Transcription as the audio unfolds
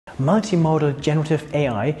Multi-Modal Generative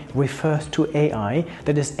AI refers to AI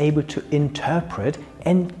that is able to interpret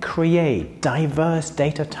and create diverse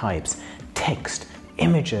data types, text,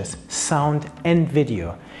 images, sound and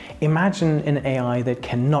video. Imagine an AI that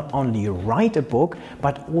can not only write a book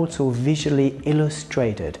but also visually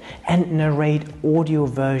illustrate it and narrate audio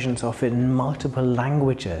versions of it in multiple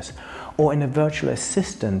languages. Or in a virtual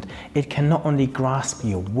assistant, it can not only grasp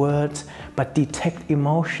your words but detect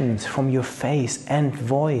emotions from your face and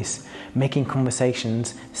voice, making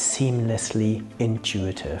conversations seamlessly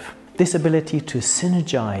intuitive. This ability to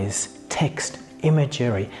synergize text,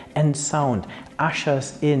 imagery and sound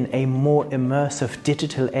ushers in a more immersive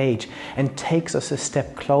digital age and takes us a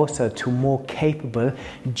step closer to more capable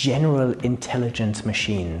general intelligence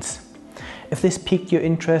machines. If this piqued your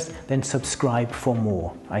interest, then subscribe for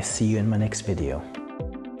more. I see you in my next video.